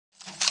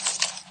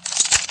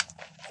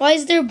Why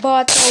is there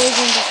bots always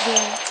in this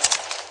game?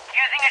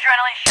 Using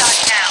adrenaline shot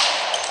now.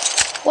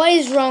 What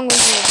is wrong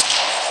with you?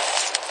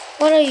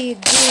 What are you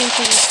doing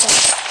to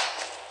yourself?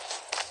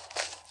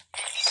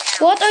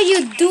 What are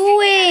you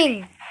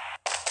doing?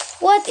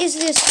 What is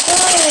this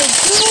guy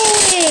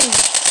doing?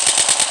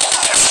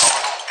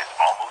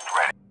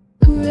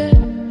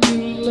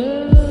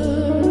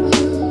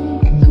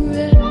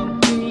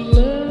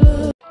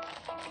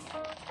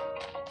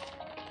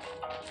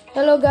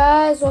 Hello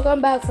guys, welcome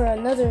back for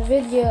another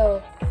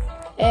video.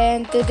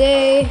 And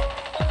today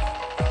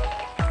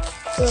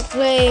we're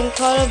playing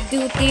Call of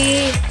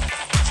Duty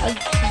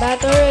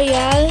Battle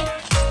Royale.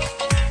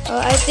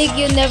 I think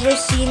you've never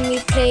seen me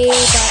play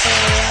Battle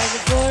Royale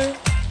before.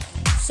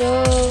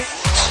 So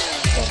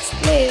let's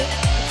play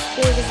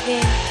this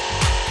game.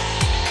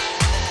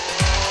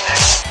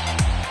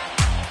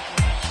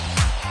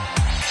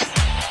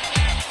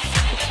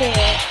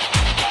 Okay.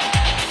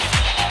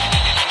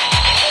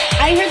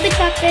 I heard the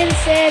captain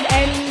said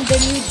I'm the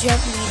new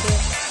jump leader.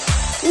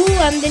 Ooh,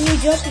 I'm the new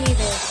jump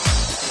leader.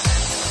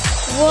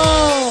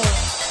 Whoa.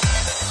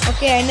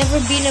 Okay, I never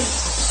been a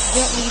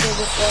jump leader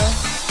before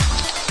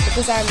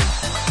because I'm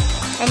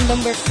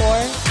number 4.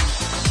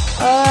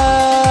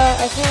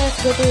 I think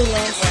let's go to the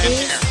launch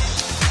base.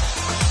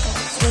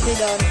 Let's go to the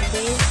launch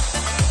base.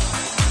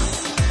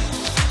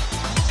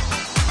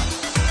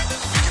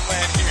 You can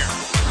land here.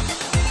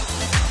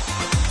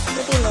 Let's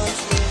go to the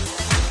launch base.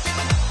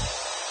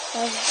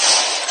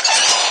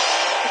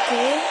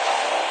 Okay.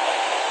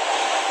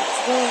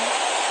 Let's go.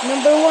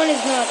 Number 1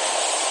 is not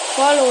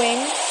following.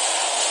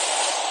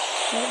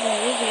 Not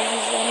there, okay.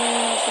 Is anyone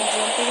else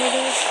jumping with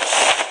us?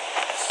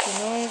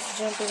 No one is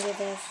jumping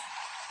with us.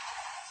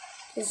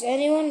 Is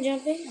anyone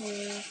jumping?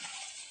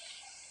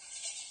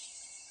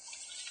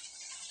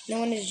 No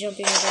one is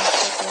jumping with us.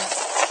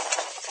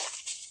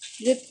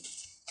 Okay.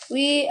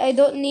 Good. I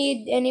don't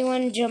need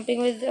anyone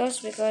jumping with us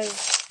because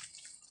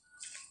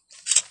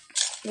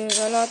there's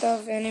a lot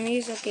of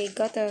enemies. Okay,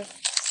 got a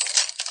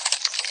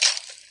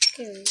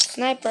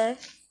sniper.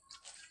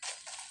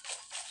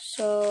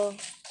 So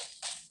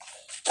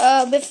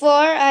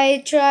before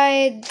I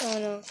tried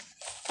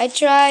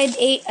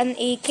an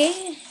AK.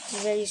 It's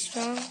very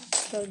strong.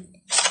 Killed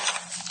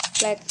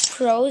like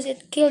pros.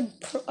 It killed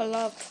a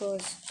lot of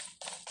pros.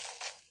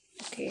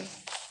 Okay.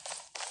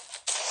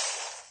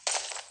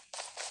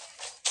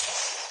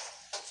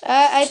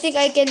 I think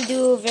I can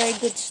do very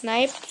good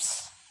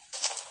snipes.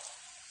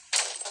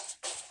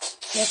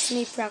 Let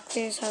me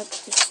practice how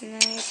to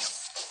snipe.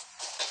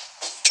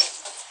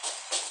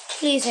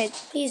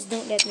 Please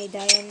don't let me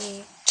die on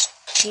me.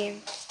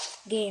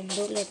 Game,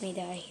 don't let me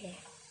die here.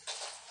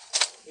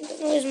 I don't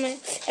know where's my.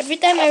 Every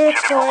time I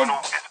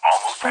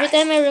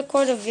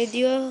record a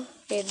video,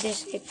 it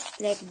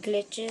like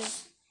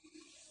glitches.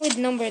 With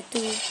number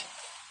 2.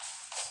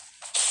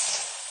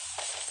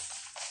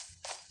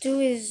 2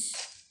 is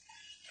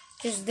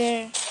just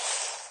there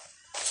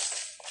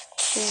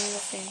doing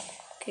nothing.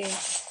 Okay.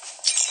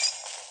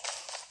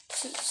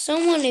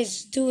 Someone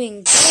is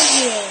doing good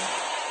here.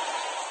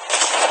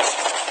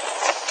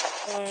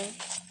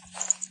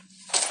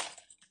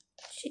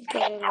 Should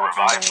get a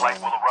Revived flight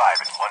will arrive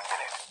in 1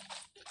 minute.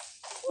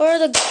 Or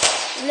the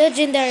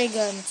legendary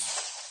guns.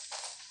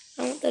 I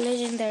want the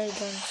legendary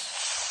guns.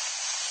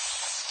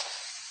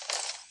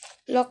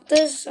 Lock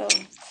this. Oh,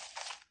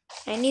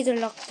 I need to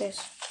lock this.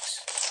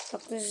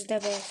 Lock this is the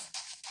best.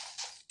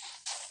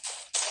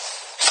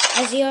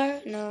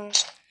 ICR? No.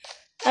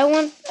 I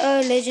want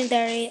a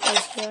legendary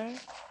ICR.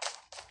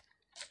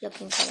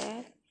 Looking for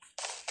that.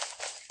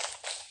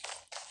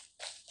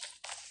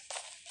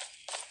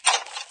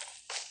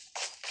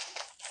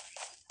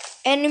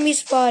 Enemy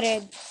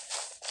spotted.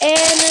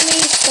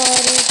 Enemy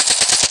spotted.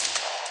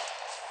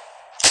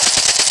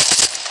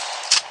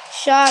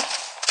 Shot.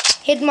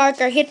 Hit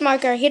marker.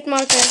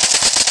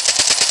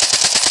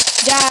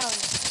 Down.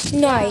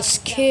 Nice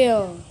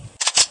kill.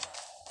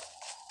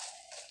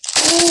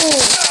 Ooh.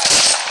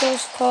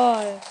 Close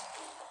call.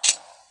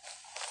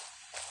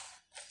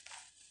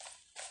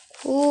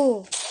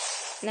 Ooh.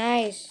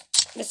 Nice.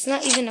 That's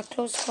not even a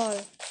close call.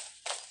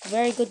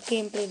 Very good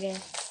gameplay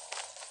there.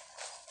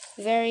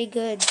 Very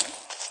good.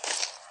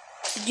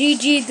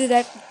 GG to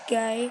that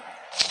guy.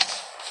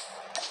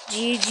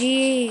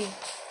 GG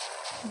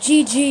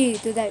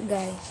to that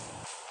guy.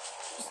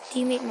 His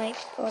teammate might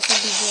also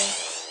be here.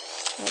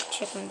 I'll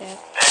check on that.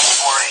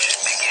 Exploration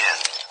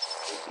begins.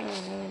 Oh,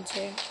 no one's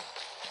here.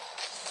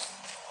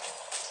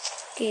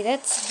 Okay,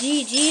 that's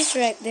GG's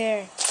right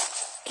there.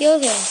 Kill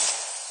him.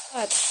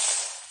 What?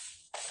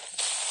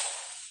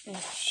 A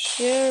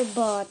sure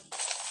bot.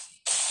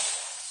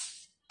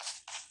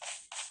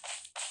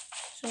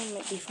 Someone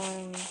might be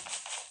following me.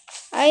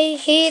 I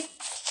hate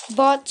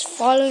bots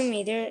following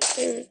me. They're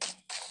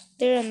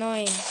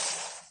annoying.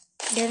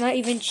 They're not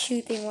even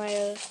shooting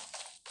while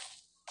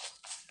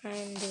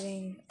I'm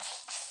doing.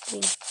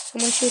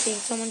 Someone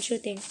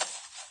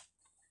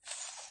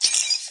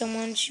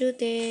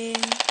shooting.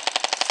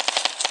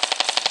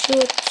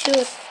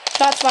 Shoot.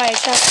 Shots fired.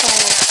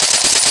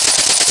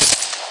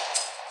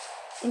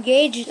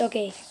 Engaged?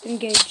 Okay,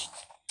 engaged.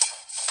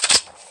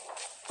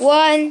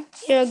 1,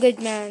 you're a good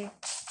man.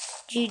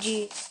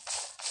 GG.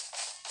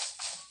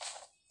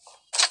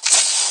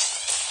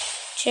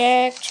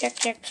 Check. Enemy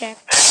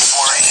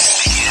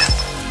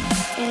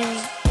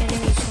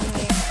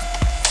somewhere.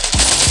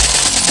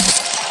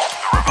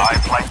 The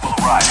revived flight will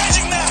arrive.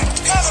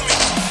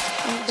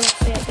 Don't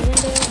stay at the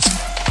window.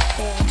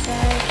 Stay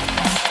outside.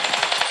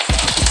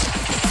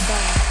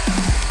 Done.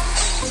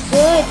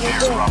 Good, you're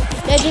good.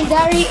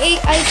 Legendary 8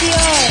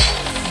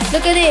 ICR.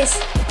 Look at this.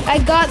 I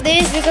got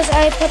this because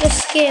I put a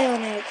skin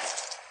on it.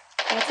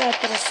 That's why I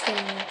put a skin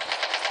on it.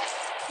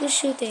 Who's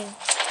shooting?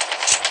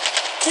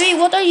 3,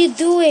 what are you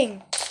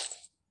doing?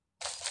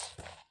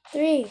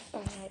 3. Oh,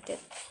 no, I did.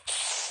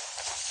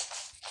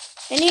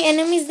 Any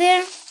enemies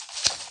there?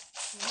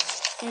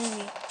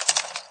 Enemy.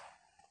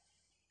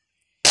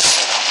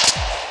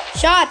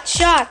 Shot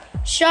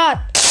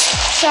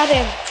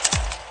him.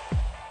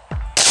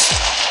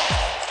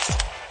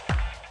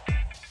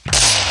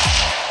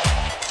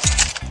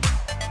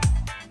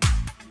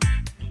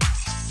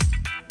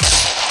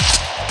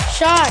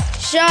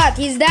 Shot,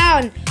 he's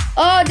down.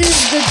 Oh, this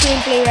is good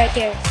gameplay right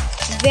here.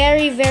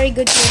 Very, very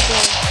good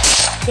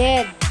gameplay.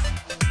 Dead.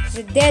 He's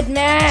a dead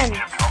man.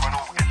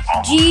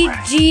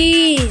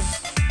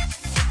 GG's.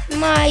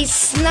 My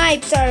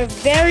snipes are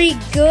very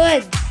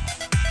good.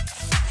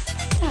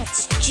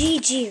 That's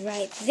GG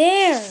right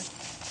there.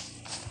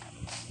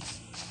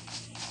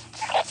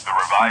 The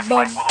revived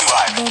flight will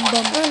arrive. Oh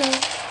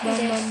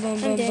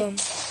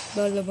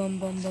no.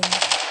 Bum.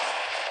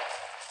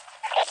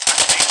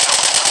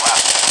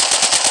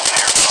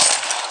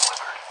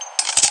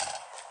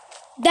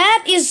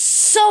 That is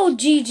so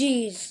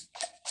GG's.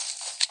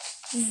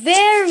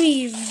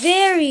 Very,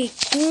 very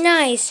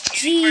nice.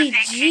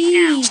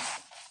 GG.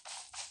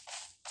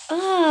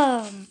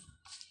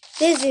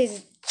 This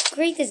is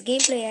greatest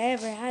gameplay I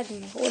ever had in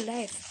my whole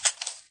life.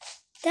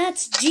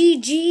 That's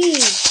GG.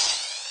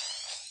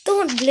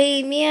 Don't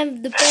blame me.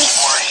 I'm the best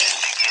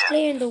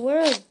player in the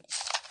world.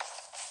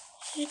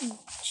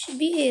 Should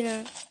be in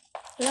a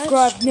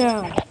Grab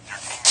now.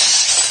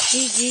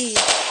 GG.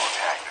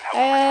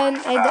 And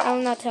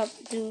I'll not help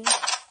two.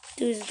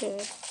 2 is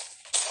good.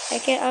 I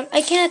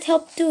cannot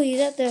help 2.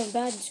 He's at the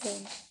bad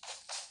zone.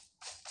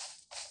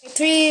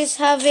 3 is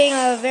having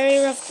a very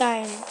rough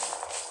time.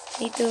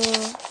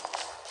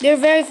 They're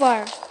very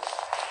far.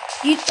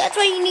 That's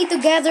why you need to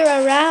gather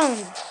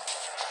around.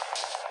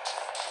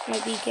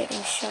 Might be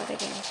getting shot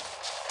again.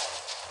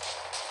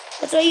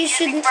 That's why you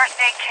should. First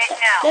aid kit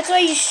now. That's why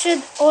you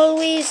should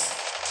always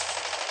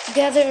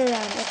gather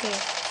around. Okay.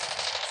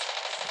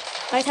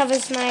 Might have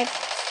a snipe.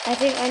 I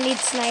think I need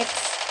snipes.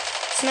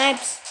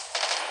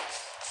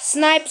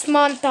 Snipes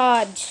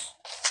montage.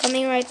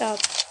 Coming right up.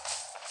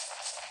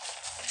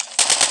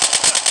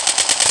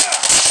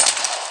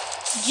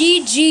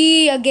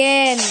 GG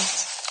again.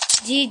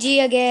 GG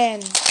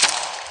again.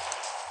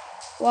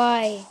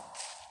 Why?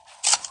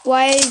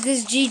 Why is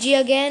this GG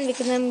again?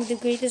 Because I'm the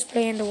greatest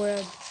player in the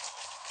world.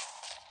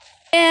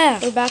 Yeah,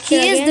 We're back he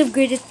here is again? the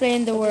greatest player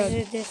in the world.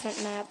 This is a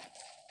different map.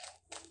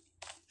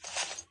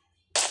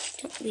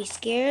 Don't be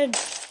scared.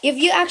 If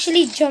you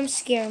actually jump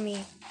scare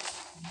me.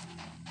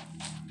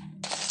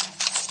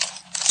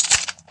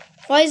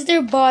 Why is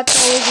there bots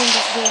always in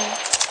this game?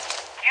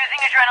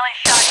 Using adrenaline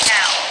shot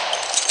now.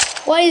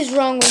 What is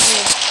wrong with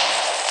you?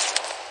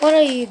 What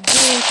are you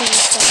doing to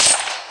yourself?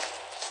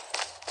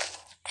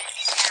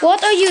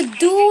 What are you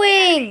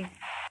doing?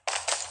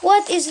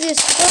 What is this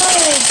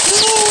guy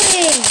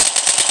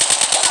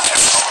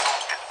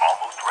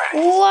doing?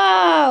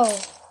 Wow!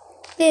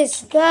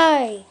 This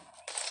guy.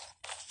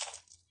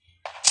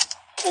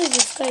 What is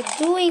this guy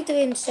doing to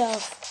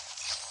himself?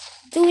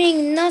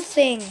 Doing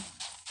nothing.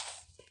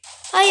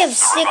 I have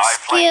 6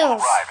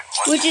 skills,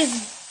 which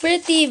is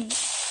pretty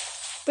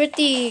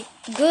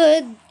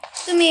good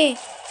to me.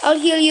 I'll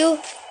heal you.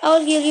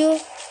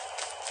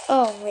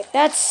 Oh wait,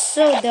 that's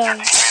so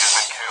dumb.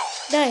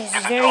 That is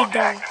very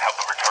dumb.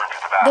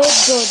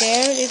 Don't go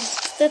there.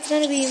 That's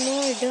gonna be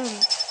more dumb.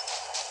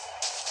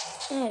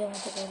 I don't want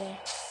to go there.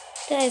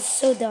 That is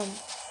so dumb.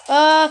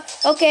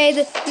 Okay.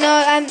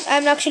 No,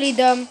 I'm actually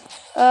dumb.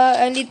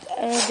 I need.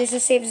 This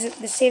is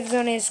the safe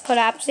zone is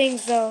collapsing,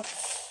 so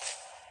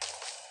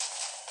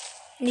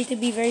I need to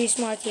be very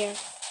smart here.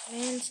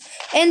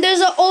 And there's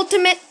an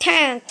ultimate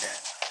tank.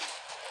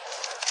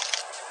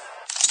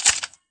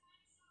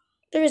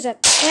 There is a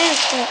tank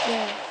right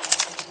there.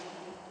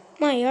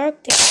 My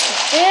Arctic is the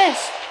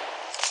best.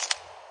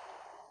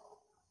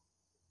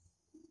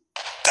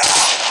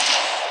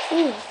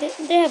 Ooh,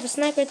 they have a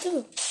sniper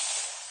too.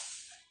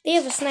 They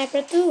have a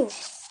sniper too.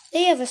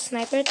 The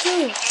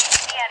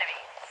enemy.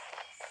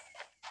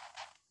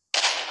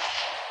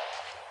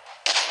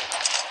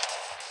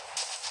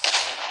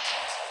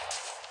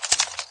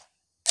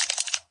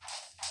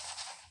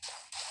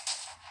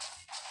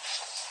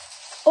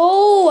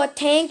 Oh, a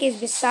tank is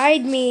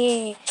beside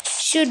me.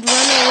 Should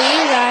run away,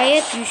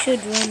 Riot. You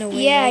should run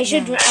away. Yeah, I right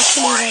should now.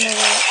 actually run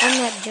away. I'm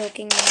not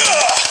joking.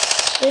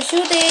 They're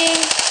shooting.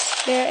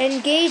 They're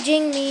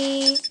engaging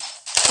me.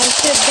 I'm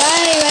to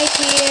die right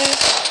here.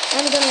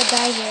 I'm gonna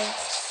die here.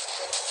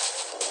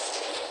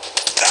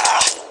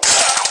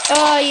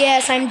 Oh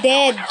yes, I'm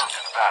dead.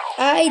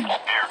 I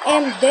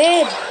am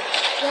dead.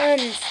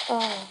 Guns.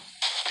 Oh.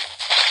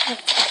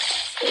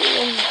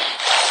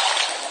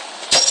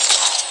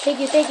 Thank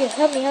you.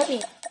 Help me.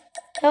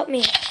 Help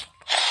me.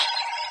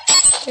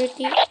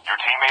 30. Your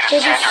teammate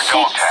is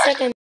 36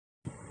 seconds.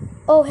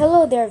 Oh,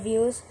 hello there,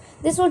 viewers.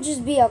 This will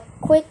just be a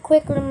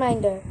quick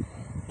reminder.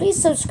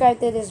 Please subscribe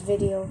to this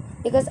video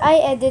because I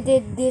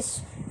edited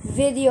this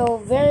video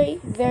very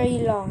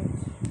long.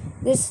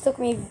 This took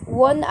me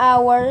 1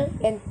 hour,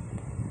 and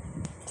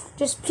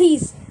just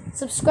please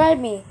subscribe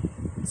me.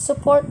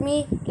 Support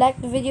me,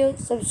 like the video,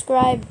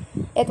 subscribe.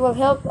 It will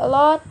help a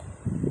lot.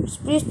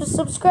 Just please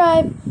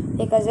subscribe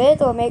because it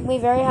will make me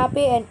very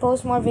happy and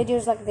post more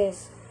videos like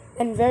this.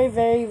 And very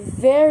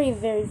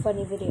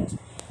funny videos.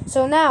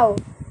 So now,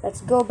 let's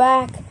go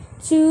back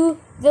to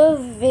the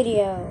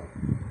video.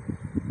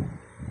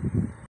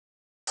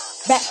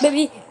 Back,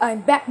 baby.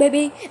 I'm back,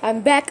 baby.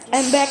 I'm back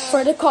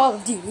for the Call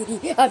of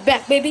Duty. I'm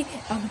back, baby.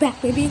 I'm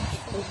back, baby.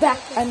 I'm back.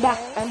 I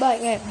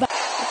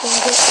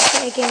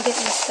can get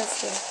my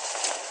stuff here.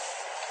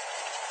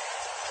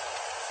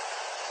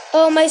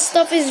 Oh, my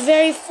stuff is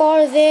very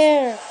far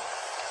there.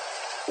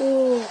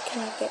 Ooh,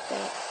 can I get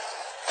that?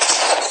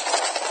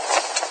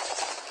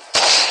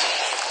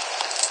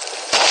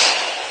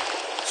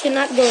 Should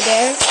not go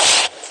there.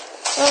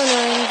 Oh no,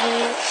 I'm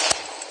very...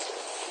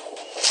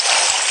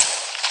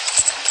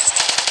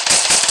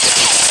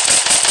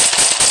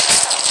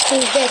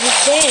 He's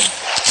dead.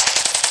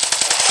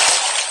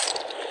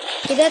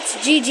 Okay, that's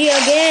GG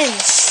again.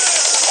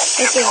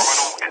 Okay.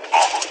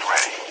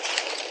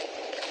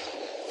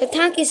 The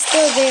tank is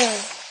still there.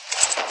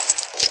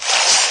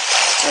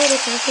 Oh, the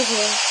tank is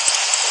here.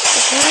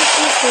 The tank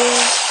is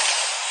here.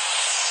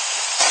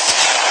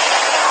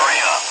 Hurry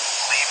up.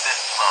 Leave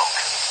this smoke.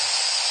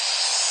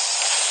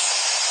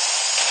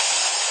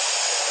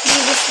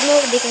 Leave the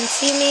smoke. They can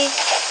see me.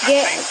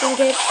 I can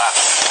get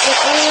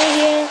armor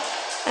here.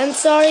 I'm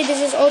sorry,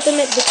 this is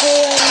ultimate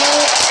betrayal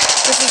mode.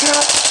 This is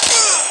not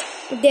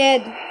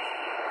dead.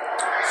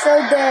 So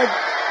dead.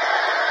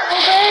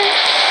 Okay,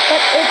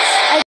 but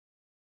it's...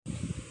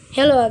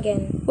 Hello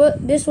again. Well,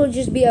 this will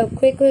just be a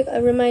quick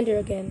reminder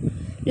again.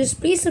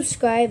 Just please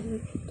subscribe.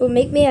 It will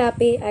make me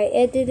happy. I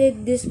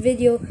edited this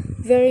video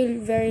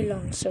very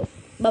long. So,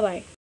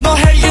 bye-bye. Når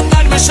helgen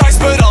nærmer seg,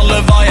 spør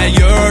alle hva jeg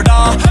gjør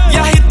da.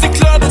 Jeg hitter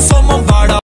kløden som om hver dag.